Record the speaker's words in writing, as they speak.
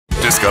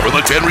Discover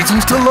the 10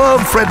 reasons to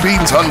love Fred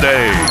Beans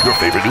Hyundai. Your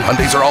favorite new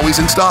Hyundais are always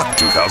in stock.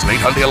 2008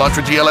 Hyundai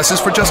Elantra GLS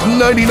is for just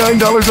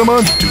 $99 a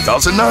month.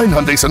 2009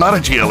 Hyundai Sonata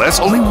GLS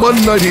only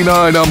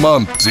 $199 a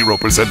month.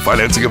 0%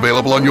 financing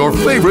available on your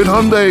favorite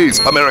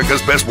Hyundais.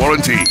 America's best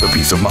warranty. The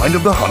peace of mind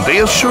of the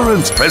Hyundai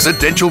Assurance.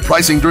 Presidential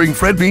pricing during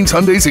Fred Beans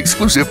Hyundai's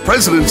exclusive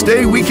President's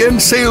Day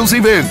weekend sales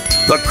event.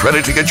 The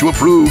credit to get you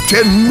approved.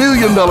 $10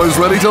 million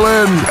ready to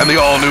lend. And the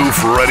all-new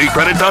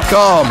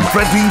FreddyCredit.com.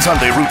 Fred Beans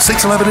Hyundai, Route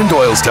 611 in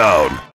Doylestown.